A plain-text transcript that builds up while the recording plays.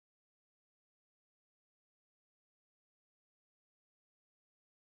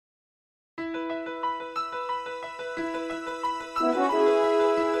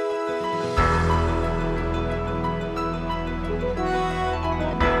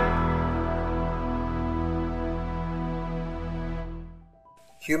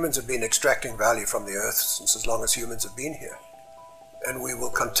Humans have been extracting value from the earth since as long as humans have been here. And we will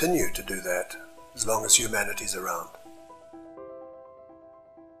continue to do that as long as humanity is around.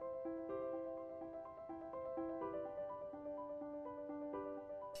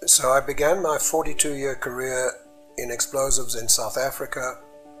 So I began my 42-year career in explosives in South Africa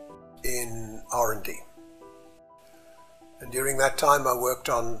in R&D. And during that time I worked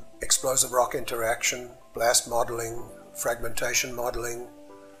on explosive rock interaction, blast modeling, fragmentation modeling,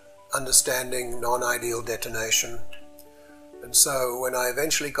 understanding non-ideal detonation. And so when I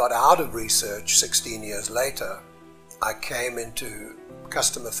eventually got out of research 16 years later, I came into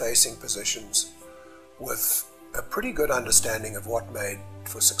customer-facing positions with a pretty good understanding of what made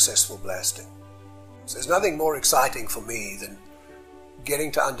for successful blasting. So there's nothing more exciting for me than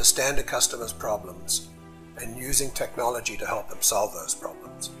getting to understand a customer's problems and using technology to help them solve those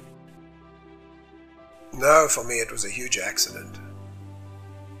problems. No, for me it was a huge accident.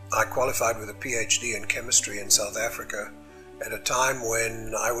 I qualified with a Ph.D. in chemistry in South Africa at a time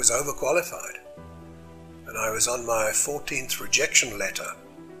when I was overqualified. And I was on my 14th rejection letter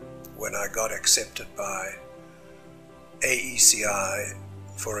when I got accepted by AECI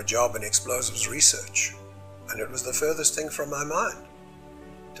for a job in explosives research. And it was the furthest thing from my mind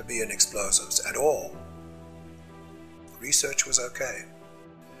to be in explosives at all. Research was okay.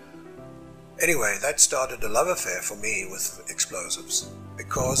 Anyway, that started a love affair for me with explosives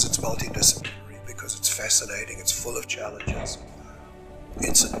because it's multidisciplinary, because it's fascinating, it's full of challenges.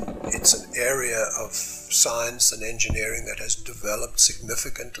 It's an area of science and engineering that has developed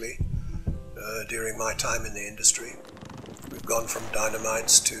significantly during my time in the industry. We've gone from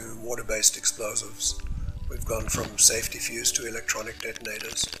dynamites to water-based explosives. We've gone from safety fuse to electronic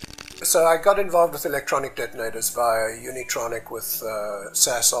detonators. So I got involved with electronic detonators via Unitronic with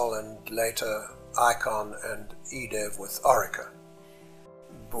Sasol and later Icon and EDEV with Orica.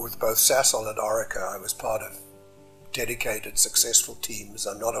 With both Sasol and Orica, I was part of dedicated, successful teams.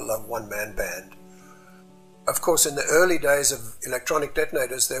 I'm not a one-man band. Of course, in the early days of electronic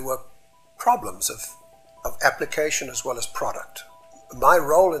detonators, there were problems of application as well as product. My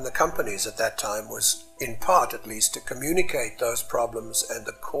role in the companies at that time was, in part at least, to communicate those problems and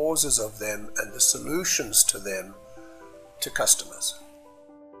the causes of them and the solutions to them to customers.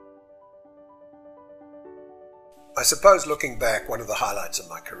 I suppose looking back, one of the highlights of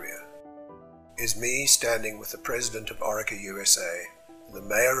my career is me standing with the president of Orica USA, the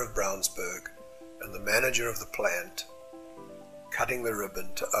mayor of Brownsburg, and the manager of the plant, cutting the ribbon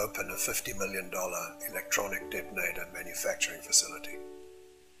to open a $50 million electronic detonator manufacturing facility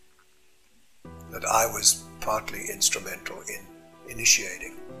that I was partly instrumental in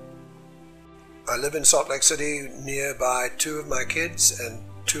initiating. I live in Salt Lake City nearby 2 of my kids and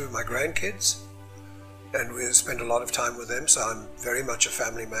 2 of my grandkids, and we spend a lot of time with them, so I'm very much a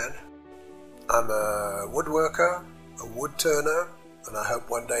family man. I'm a woodworker, a wood turner, and I hope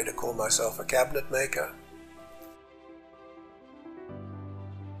one day to call myself a cabinet maker.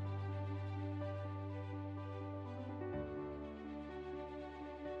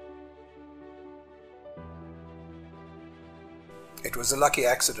 It was a lucky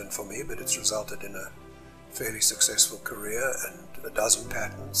accident for me, but it's resulted in a fairly successful career and a dozen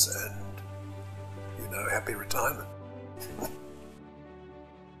patents and, happy retirement.